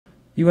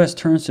U.S.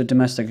 turns to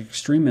domestic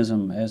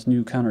extremism as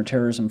new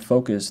counterterrorism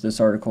focus. This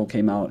article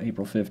came out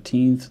April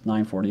 15th,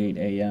 9:48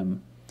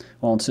 a.m.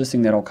 While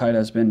insisting that al-Qaeda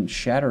has been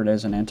shattered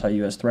as an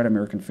anti-U.S. threat,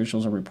 American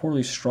officials are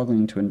reportedly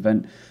struggling to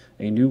invent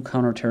a new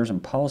counterterrorism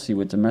policy,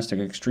 with domestic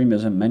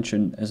extremism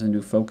mentioned as a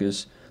new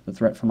focus. The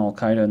threat from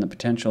al-Qaeda and the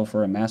potential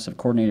for a massive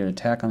coordinated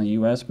attack on the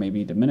U.S. may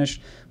be diminished,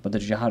 but the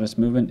jihadist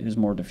movement is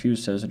more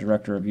diffuse, says the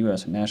director of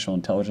U.S. National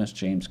Intelligence,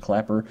 James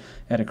Clapper,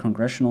 at a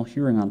congressional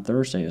hearing on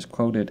Thursday, as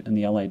quoted in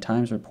the LA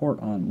Times report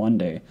on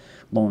Monday.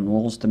 Lone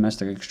wolves,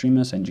 domestic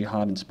extremists, and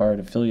jihad-inspired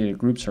affiliated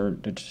groups are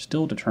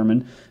still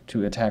determined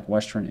to attack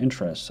Western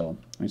interests. So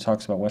when he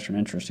talks about Western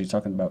interests, he's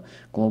talking about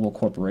global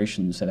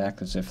corporations that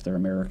act as if they're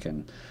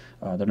American.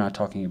 They're not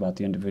talking about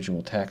the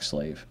individual tax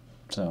slave.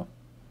 So,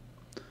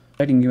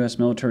 citing U.S.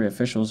 military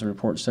officials, the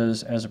report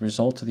says, as a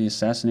result of the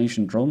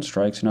assassination drone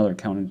strikes and other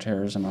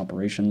counterterrorism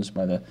operations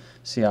by the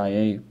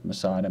CIA,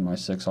 Mossad,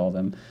 MI6, all of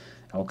them,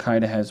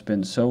 al-Qaeda has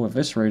been so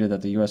eviscerated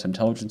that the U.S.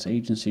 intelligence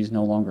agencies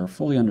no longer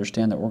fully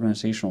understand the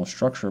organizational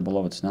structure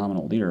below its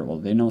nominal leader. Well,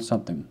 they know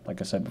something, like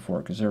I said before,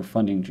 because they're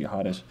funding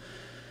jihadists.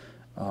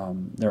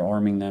 They're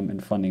arming them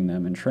and funding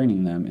them and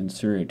training them in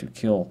Syria to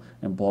kill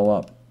and blow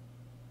up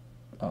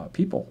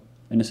people,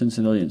 innocent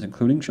civilians,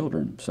 including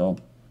children. So,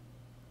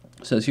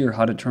 it says here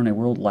how to turn a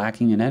world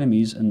lacking in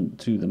enemies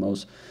into the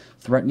most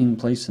threatening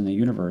place in the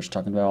universe,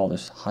 talking about all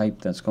this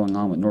hype that's going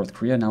on with North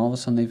Korea. Now all of a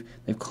sudden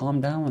they've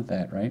calmed down with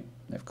that, right?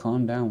 They've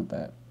calmed down with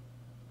that.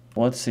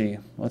 Well, let's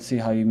see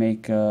how you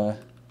make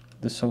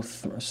this so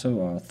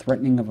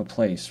threatening of a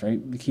place, right?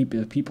 You keep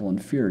the people in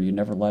fear. You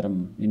never let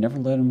them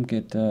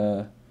get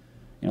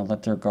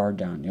let their guard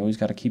down. You always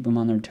got to keep them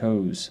on their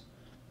toes.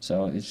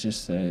 So it's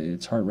just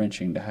it's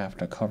heart-wrenching to have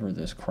to cover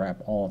this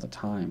crap all the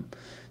time.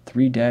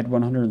 3 dead,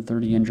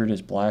 130 injured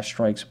as blast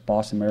strikes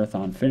Boston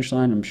Marathon finish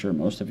line. I'm sure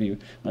most of you,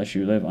 unless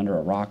you live under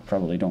a rock,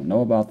 probably don't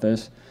know about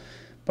this.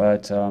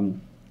 But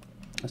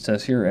it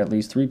says here at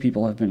least 3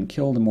 people have been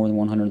killed and more than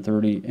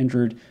 130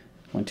 injured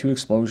when 2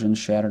 explosions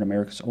shattered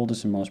America's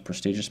oldest and most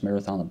prestigious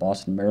marathon, the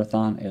Boston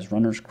Marathon, as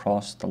runners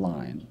crossed the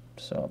line.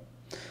 So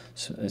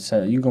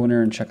you go in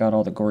there and check out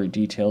all the gory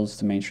details.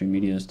 The mainstream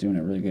media is doing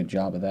a really good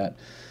job of that.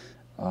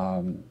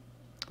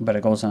 But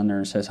it goes on there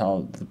and says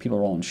how the people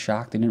are all in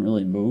shock. They didn't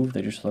really move.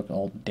 They just looked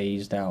all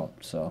dazed out.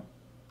 So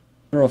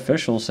federal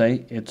officials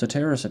say it's a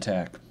terrorist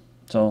attack.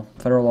 So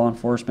federal law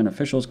enforcement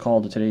officials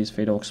called today's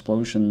fatal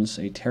explosions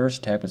a terrorist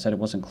attack, but said it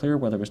wasn't clear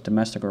whether it was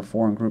domestic or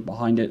foreign group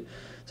behind it,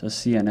 says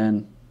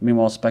CNN.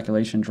 Meanwhile,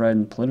 speculation, dread,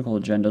 and political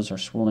agendas are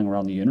swirling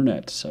around the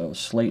internet. So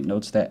Slate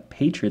notes that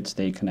Patriots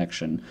Day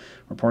connection,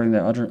 reporting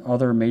that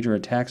other major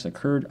attacks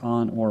occurred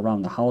on or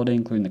around the holiday,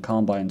 including the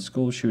Columbine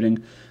school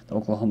shooting, the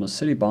Oklahoma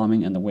City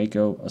bombing, and the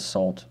Waco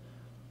assault.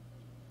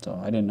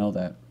 So I didn't know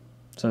that.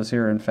 It says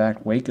here, in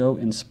fact, Waco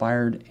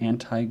inspired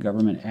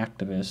anti-government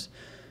activists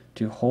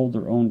to hold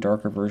their own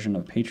darker version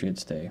of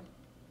Patriots Day.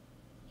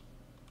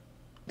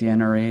 The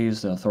NRA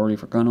is the authority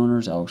for gun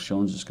owners. Alex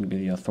Jones is going to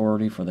be the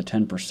authority for the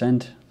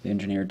 10%, the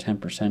engineered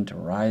 10%, to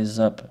rise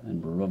up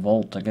and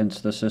revolt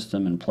against the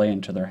system and play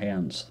into their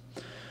hands.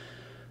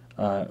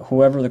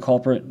 Whoever the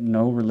culprit,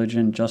 no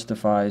religion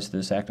justifies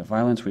this act of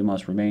violence. We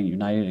must remain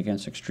united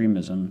against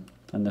extremism.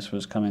 And this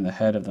was coming the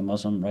head of the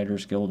Muslim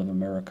Writers Guild of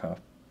America.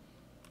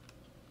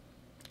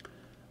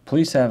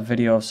 Police have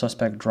video of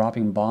suspect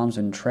dropping bombs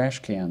in trash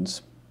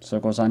cans. So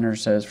it goes on here,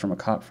 says, from a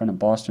cop friend in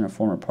Boston, a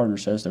former partner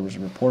says there was a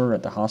reporter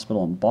at the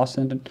hospital in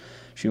Boston.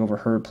 She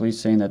overheard police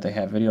saying that they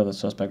have video of the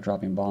suspect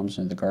dropping bombs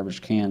into the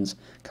garbage cans.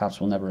 Cops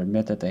will never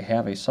admit that they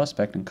have a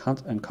suspect in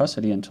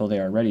custody until they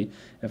are ready.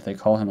 If they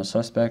call him a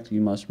suspect,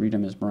 you must read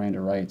him his Miranda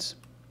rights.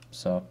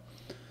 So,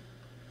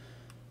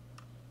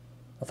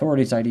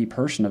 authorities ID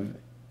person of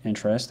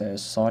interest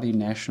as Saudi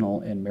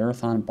national in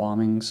marathon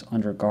bombings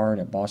under guard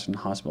at Boston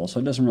Hospital. So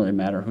it doesn't really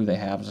matter who they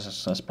have as a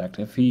suspect.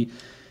 If he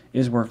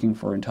is working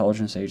for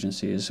intelligence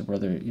agencies,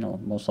 whether,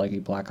 most likely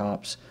black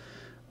ops,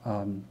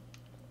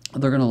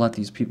 they're going to let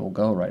these people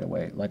go right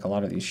away. Like a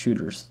lot of these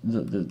shooters,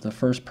 the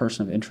first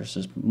person of interest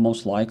is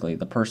most likely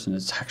the person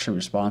that's actually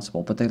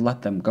responsible, but they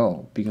let them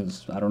go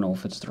because I don't know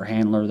if it's their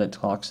handler that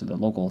talks to the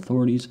local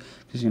authorities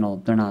because,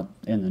 they're not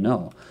in the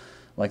know.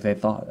 Like they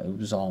thought it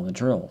was all the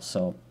drill.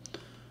 So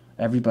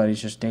everybody's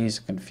just dazed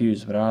and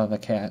confused, but out of the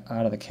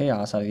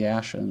chaos, out of the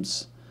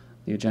ashes,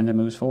 the agenda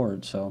moves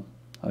forward. So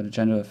an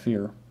agenda of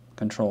fear.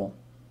 Control.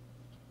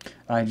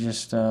 I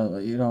just,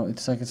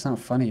 it's like, it's not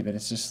funny, but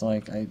it's just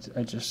like, I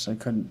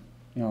couldn't,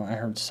 I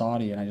heard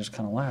Saudi and I just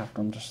kind of laughed.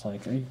 I'm just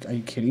like, are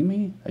you kidding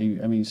me?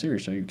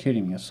 Seriously, are you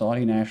kidding me? A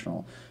Saudi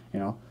national,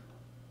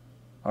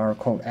 are,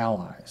 quote,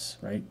 allies,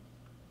 right?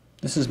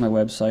 This is my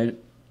website,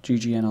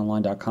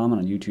 ggnonline.com,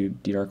 and on YouTube,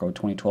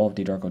 DDarko2012,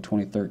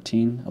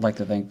 DDarko2013. I'd like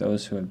to thank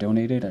those who have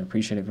donated. I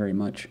appreciate it very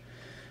much.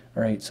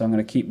 All right, so I'm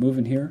going to keep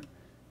moving here.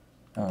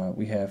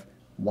 We have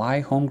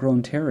Why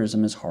Homegrown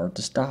Terrorism is Hard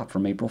to Stop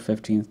from April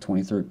 15th,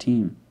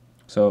 2013.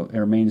 So it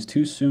remains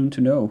too soon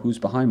to know who's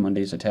behind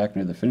Monday's attack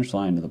near the finish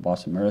line of the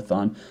Boston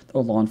Marathon, though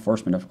law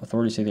enforcement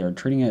authorities say they are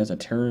treating it as a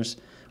terrorist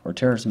or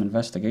terrorism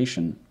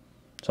investigation.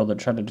 So they're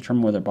trying to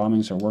determine whether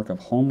bombings are work of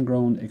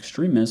homegrown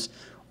extremists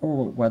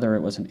or whether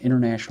it was an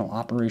international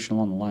operation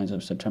along the lines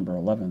of September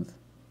 11th.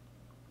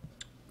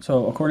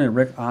 So according to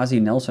Rick Ozzie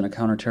Nelson, a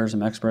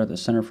counterterrorism expert at the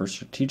Center for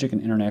Strategic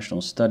and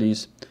International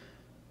Studies,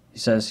 he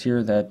says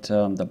here that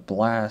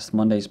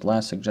Monday's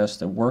blast suggests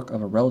the work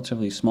of a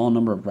relatively small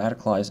number of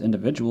radicalized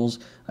individuals.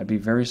 I'd be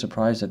very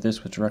surprised if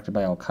this was directed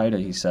by Al-Qaeda,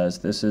 he says.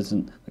 This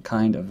isn't the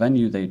kind of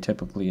venue they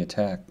typically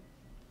attack.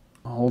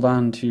 Hold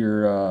on to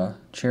your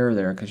chair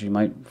there, because you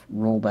might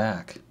roll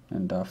back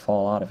and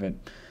fall out of it.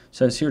 It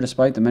says here,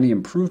 despite the many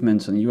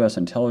improvements in U.S.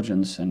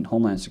 intelligence and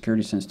homeland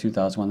security since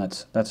 2001,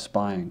 that's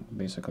spying,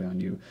 basically, on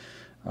you.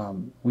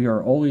 We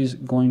are always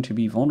going to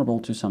be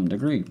vulnerable to some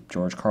degree.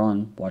 George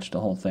Carlin watched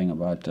the whole thing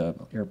about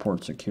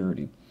airport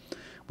security.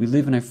 We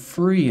live in a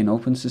free and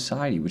open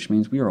society, which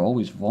means we are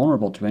always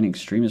vulnerable to any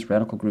extremist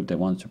radical group that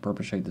wants to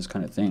perpetrate this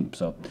kind of thing.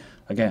 So,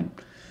 again,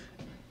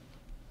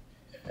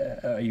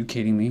 are you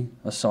kidding me?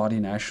 A Saudi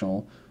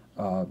national,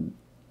 our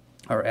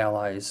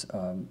allies,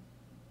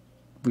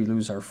 we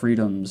lose our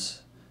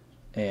freedoms,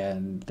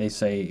 and they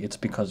say it's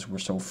because we're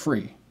so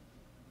free.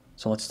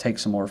 So let's take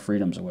some more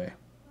freedoms away.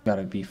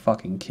 Gotta be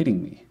fucking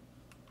kidding me.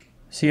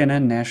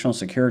 CNN national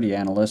security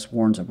analyst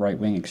warns of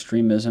right-wing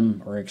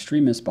extremism or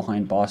extremists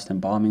behind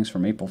Boston bombings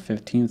from April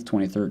 15th,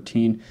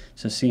 2013.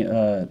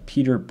 So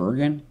Peter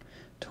Bergen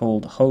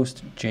told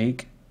host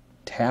Jake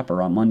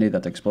Tapper on Monday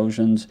that the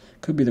explosions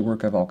could be the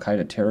work of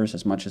Al-Qaeda terrorists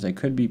as much as they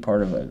could be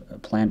part of a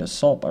planned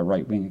assault by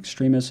right-wing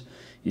extremists.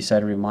 He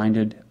said,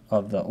 reminded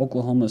of the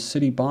Oklahoma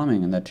City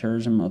bombing and that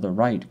terrorism of the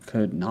right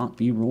could not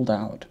be ruled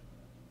out.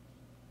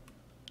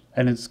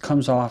 And it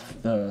comes off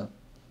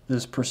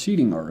this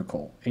preceding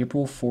article,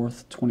 April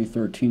 4th,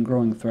 2013,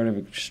 growing threat of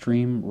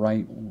extreme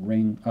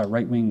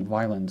right-wing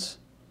violence.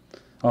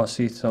 Oh,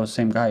 see, so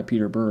same guy,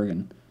 Peter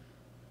Bergen.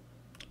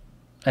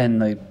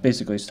 And they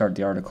basically start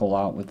the article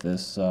out with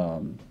this,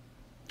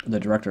 the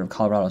director of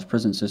Colorado's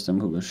prison system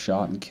who was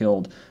shot and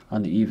killed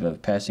on the eve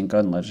of passing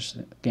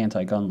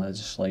anti-gun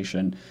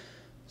legislation.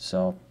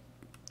 So,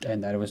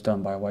 and that it was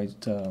done by white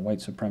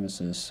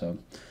supremacists. So,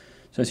 it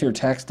says here,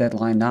 tax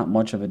deadline, not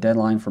much of a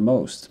deadline for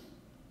most.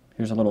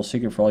 Here's a little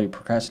secret for all you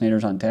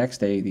procrastinators on tax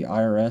day. The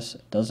IRS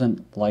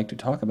doesn't like to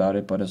talk about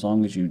it, but as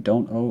long as you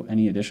don't owe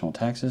any additional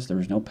taxes, there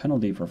is no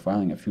penalty for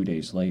filing a few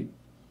days late.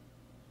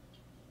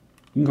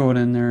 You can go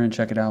in there and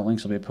check it out.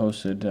 Links will be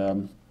posted.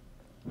 I'm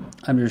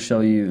going to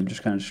show you and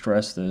just kind of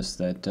stress this,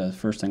 that the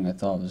first thing I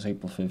thought was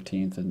April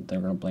 15th, and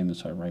they're going to blame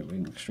this on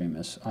right-wing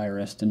extremists.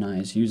 IRS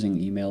denies using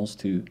emails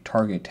to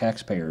target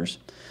taxpayers.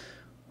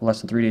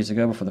 Less than 3 days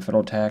ago, before the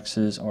federal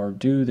taxes are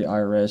due, the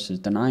IRS is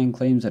denying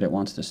claims that it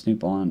wants to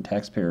snoop on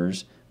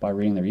taxpayers by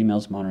reading their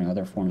emails, monitoring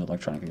other forms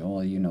electronically.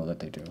 Well, you know that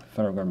they do. The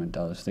federal government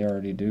does. They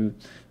already do,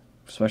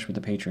 especially with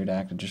the Patriot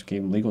Act. It just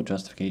gave them legal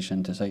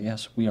justification to say,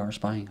 yes, we are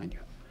spying on you.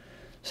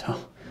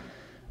 So,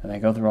 and they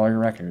go through all your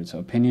records. So,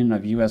 opinion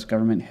of U.S.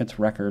 government hits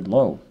record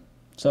low.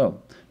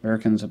 So,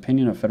 Americans'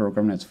 opinion of federal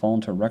government has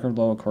fallen to a record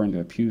low, according to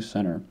a Pew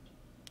Center.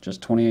 Just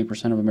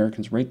 28% of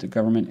Americans rate the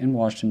government in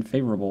Washington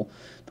favorable,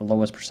 the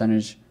lowest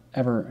percentage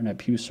ever in a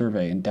Pew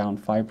survey, and down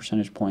 5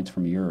 percentage points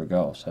from a year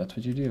ago. So that's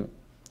what you do.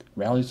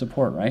 Rally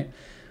support, right?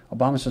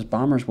 Obama says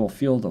bombers will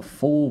feel the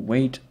full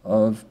weight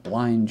of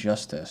blind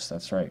justice.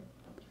 That's right.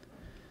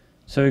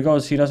 So he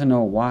goes, he doesn't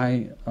know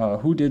why,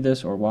 who did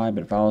this or why,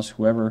 but vows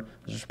whoever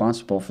is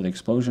responsible for the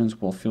explosions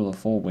will feel the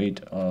full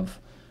weight of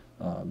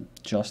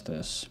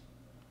justice.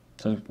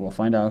 So we'll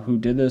find out who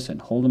did this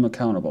and hold them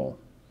accountable.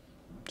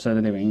 Said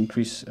that they would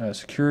increase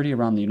security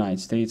around the United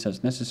States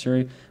as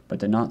necessary, but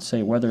did not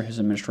say whether his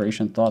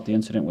administration thought the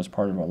incident was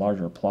part of a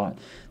larger plot.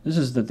 This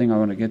is the thing I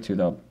want to get to,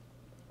 though.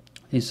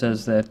 He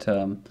says that,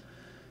 on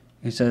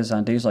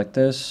days like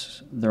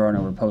this, there are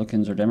no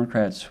Republicans or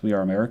Democrats. We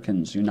are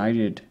Americans,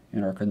 united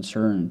in our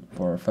concern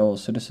for our fellow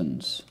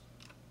citizens.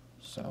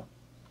 So,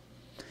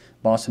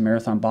 Boston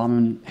Marathon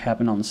bombing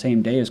happened on the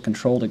same day as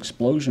controlled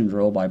explosion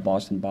drill by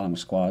Boston Bomb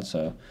Squad.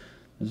 So,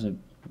 there's a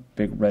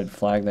big red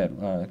flag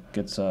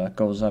that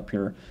goes up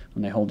here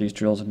when they hold these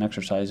drills and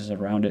exercises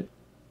around it.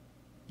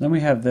 Then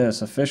we have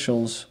this,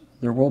 officials,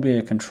 there will be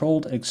a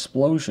controlled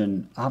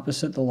explosion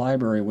opposite the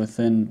library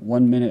within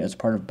 1 minute as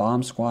part of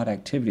bomb squad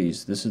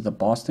activities. This is the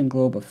Boston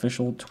Globe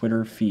official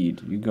Twitter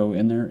feed. You go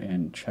in there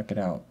and check it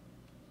out.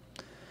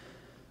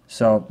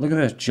 So look at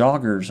this,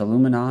 joggers,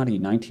 Illuminati,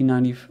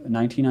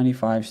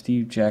 1995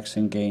 Steve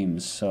Jackson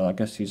games. So I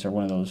guess these are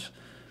one of those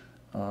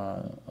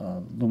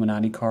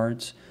Illuminati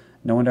cards.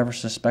 No one ever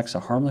suspects a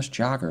harmless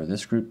jogger.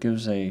 This group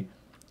gives a,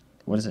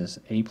 what is this,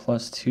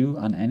 A+2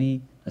 on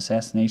any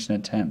assassination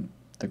attempt.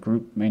 The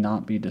group may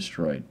not be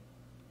destroyed.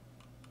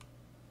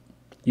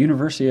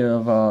 University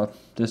of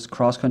this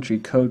cross-country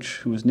coach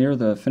who was near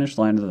the finish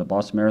line of the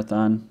Boston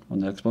Marathon when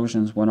the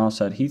explosions went off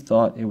said he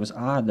thought it was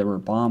odd there were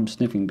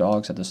bomb-sniffing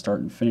dogs at the start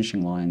and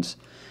finishing lines.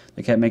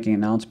 They kept making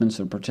announcements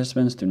to the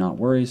participants, do not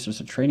worry, it's just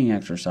a training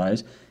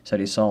exercise. He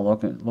said he saw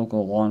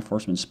local law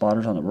enforcement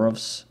spotters on the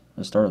roofs at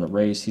the start of the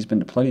race. He's been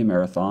to plenty of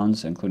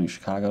marathons, including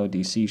Chicago,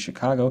 D.C.,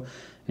 Chicago,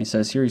 and he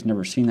says here he's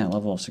never seen that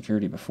level of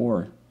security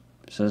before.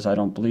 Says, I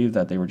don't believe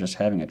that they were just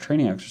having a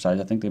training exercise.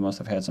 I think they must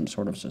have had some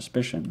sort of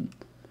suspicion.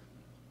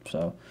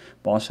 So,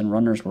 Boston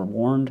runners were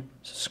warned.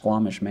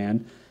 Squamish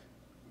man.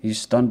 He's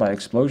stunned by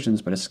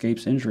explosions but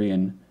escapes injury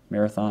in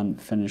marathon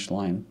finish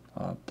line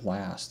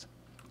blast.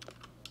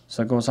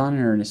 So it goes on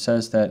here and it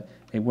says that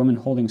a woman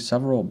holding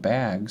several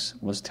bags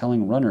was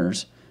telling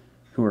runners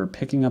who were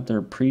picking up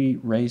their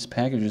pre-race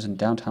packages in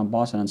downtown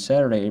Boston on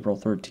Saturday, April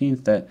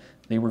 13th, that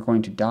they were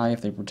going to die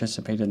if they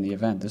participated in the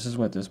event. This is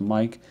what this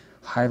Mike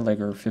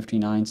Heidegger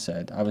 59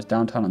 said. I was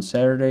downtown on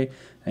Saturday,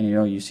 and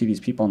you see these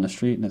people on the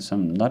street, and it's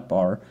some nut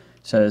bar.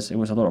 Says it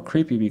was a little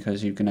creepy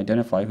because you can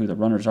identify who the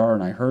runners are,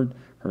 and I heard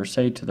her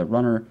say to the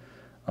runner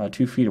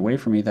 2 feet away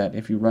from me that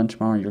if you run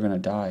tomorrow, you're going to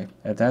die.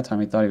 At that time,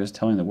 he thought he was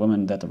telling the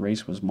woman that the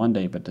race was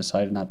Monday, but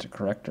decided not to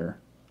correct her.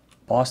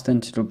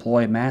 Boston to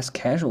deploy mass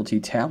casualty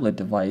tablet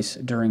device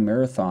during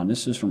marathon.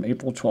 This is from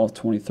April 12,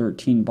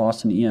 2013.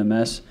 Boston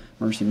EMS,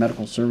 Emergency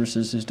Medical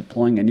Services, is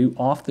deploying a new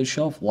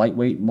off-the-shelf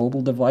lightweight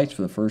mobile device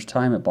for the first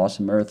time at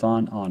Boston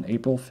Marathon on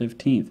April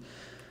 15th.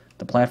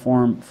 The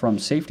platform from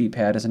Safety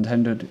Pad is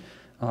intended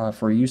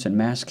for use in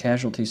mass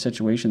casualty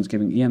situations,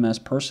 giving EMS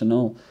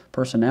personnel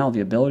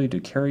the ability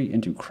to carry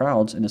into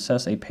crowds and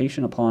assess a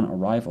patient upon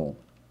arrival.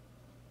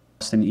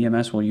 Boston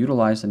EMS will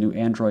utilize the new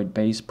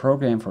Android-based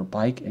program for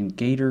bike and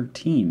gator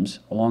teams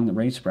along the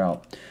race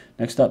route.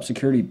 Next up,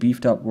 security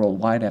beefed up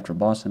worldwide after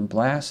Boston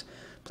blast.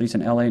 Police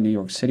in LA, New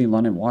York City,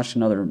 London,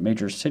 Washington, other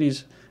major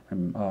cities,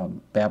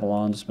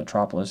 Babylons,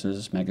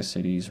 metropolises,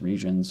 megacities,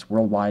 regions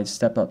worldwide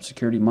stepped up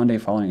security Monday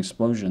following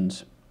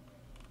explosions.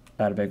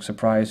 Not a big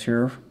surprise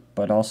here,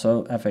 but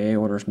also FAA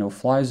orders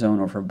no-fly zone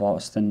over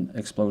Boston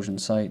explosion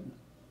site.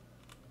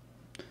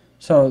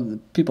 So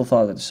people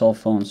thought that the cell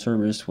phone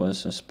service was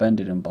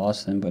suspended in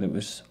Boston, but it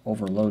was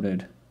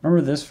overloaded.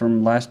 Remember this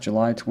from last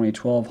July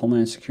 2012,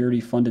 Homeland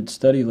Security funded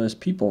study lists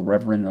people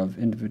reverent of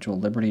individual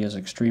liberty as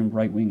extreme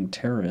right-wing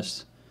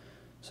terrorists.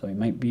 So he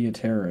might be a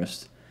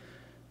terrorist.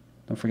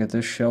 Don't forget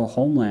this show,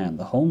 Homeland,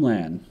 the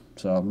Homeland.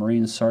 So a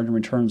Marine sergeant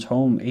returns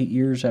home 8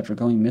 years after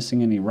going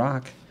missing in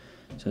Iraq.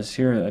 It says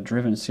here a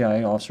driven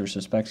CIA officer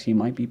suspects he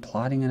might be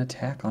plotting an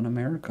attack on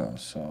America,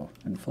 so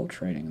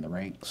infiltrating the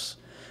ranks.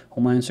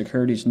 Homeland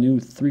Security's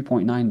new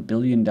 $3.9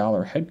 billion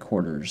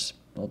headquarters.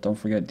 Well, don't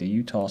forget the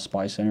Utah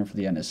Spy Center for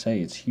the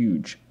NSA. It's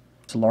huge.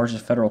 It's the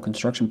largest federal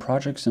construction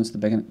project since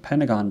the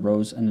Pentagon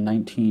rose in the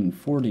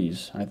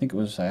 1940s. I think it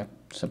was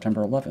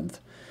September 11th.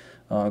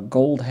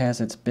 Gold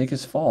has its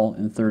biggest fall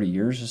in 30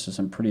 years. This is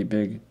some pretty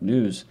big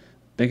news.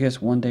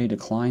 Biggest one-day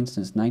decline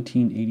since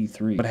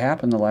 1983. What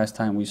happened the last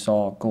time we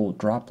saw gold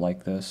drop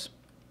like this?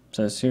 It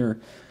says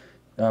here,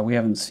 we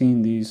haven't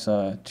seen these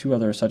two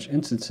other such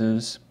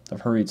instances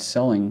of hurried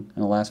selling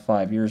in the last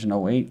 5 years. In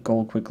 2008,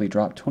 gold quickly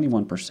dropped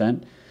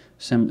 21%,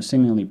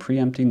 seemingly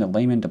preempting the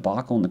Lehman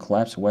debacle and the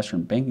collapse of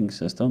Western banking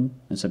system.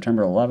 In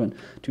September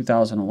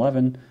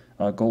 2011,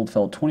 gold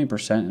fell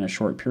 20% in a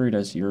short period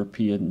as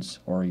Europe's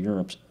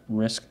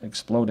risk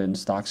exploded and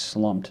stocks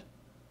slumped.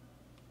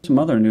 Some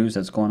other news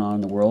that's going on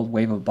in the world.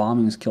 Wave of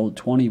bombings killed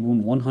 20,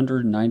 wounded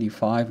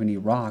 195 in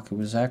Iraq. It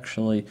was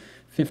actually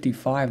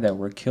 55 that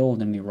were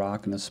killed in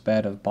Iraq in the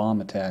spat of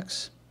bomb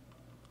attacks.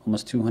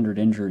 Almost 200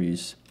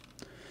 injuries.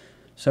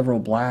 Several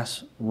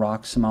blasts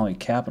rocked Somali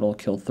capital,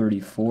 killed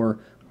 34.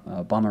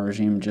 Obama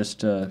regime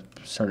just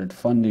started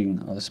funding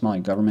the Somali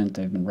government.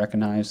 They've been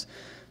recognized.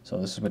 So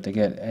this is what they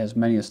get. As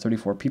many as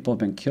 34 people have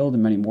been killed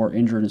and many more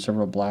injured in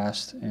several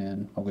blasts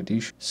in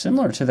Mogadishu.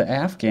 Similar to the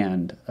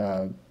Afghan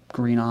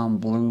green on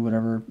blue,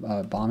 whatever,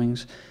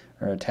 bombings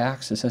or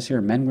attacks. It says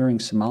here, men wearing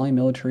Somali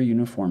military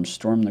uniforms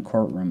stormed the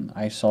courtroom.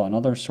 I saw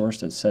another source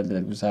that said that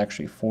it was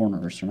actually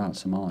foreigners, they're not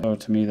Somali. So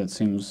to me that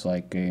seems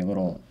like a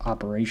little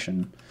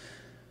operation.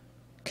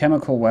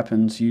 Chemical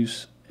weapons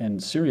use in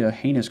Syria,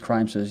 heinous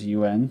crime, says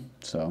UN.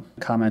 So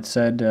comment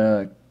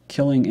said,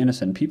 killing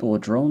innocent people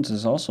with drones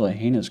is also a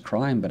heinous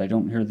crime, but I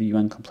don't hear the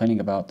UN complaining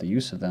about the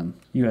use of them.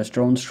 U.S.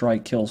 drone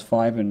strike kills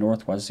 5 in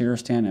North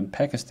Waziristan and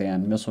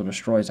Pakistan. Missile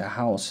destroys a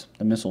house.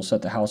 The missile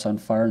set the house on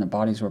fire and the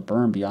bodies were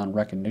burned beyond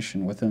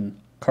recognition within.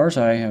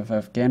 Karzai of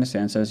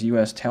Afghanistan says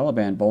U.S.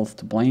 Taliban both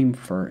to blame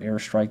for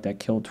airstrike that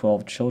killed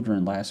 12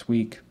 children last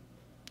week.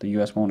 The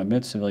U.S. won't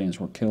admit civilians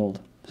were killed.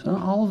 So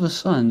all of a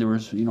sudden, there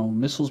was,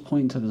 missiles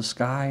pointing to the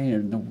sky,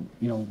 and,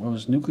 it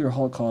was nuclear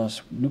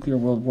holocaust, nuclear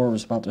world war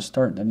was about to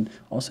start, and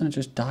all of a sudden it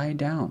just died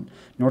down.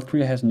 North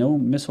Korea has no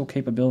missile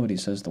capability,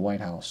 says the White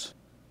House.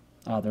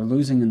 They're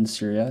losing in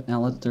Syria.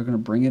 Now they're going to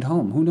bring it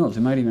home. Who knows?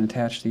 They might even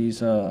attach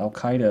these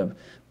Al-Qaeda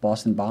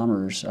Boston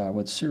bombers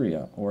with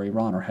Syria or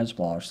Iran or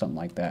Hezbollah or something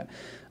like that.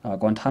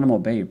 Guantanamo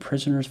Bay,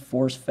 prisoners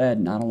force-fed,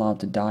 not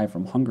allowed to die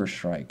from hunger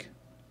strike.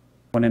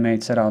 One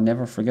inmate said, I'll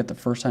never forget the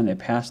first time they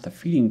passed the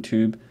feeding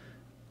tube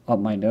up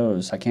my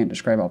nose. I can't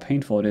describe how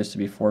painful it is to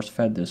be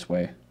force-fed this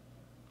way.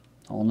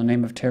 All in the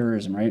name of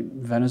terrorism, right?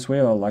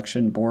 Venezuela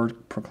election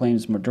board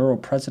proclaims Maduro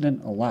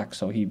president-elect,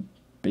 so he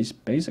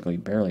basically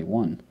barely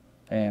won.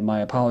 And my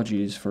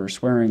apologies for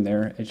swearing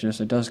there.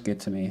 It does get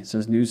to me. It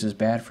says news is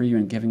bad for you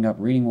and giving up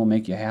reading will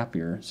make you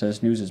happier. It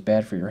says news is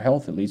bad for your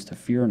health. It leads to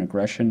fear and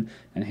aggression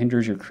and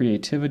hinders your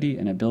creativity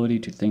and ability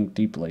to think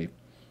deeply.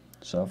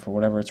 So for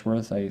whatever it's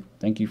worth, I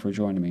thank you for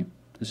joining me.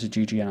 This is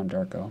GGN. I'm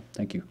Darko.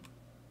 Thank you.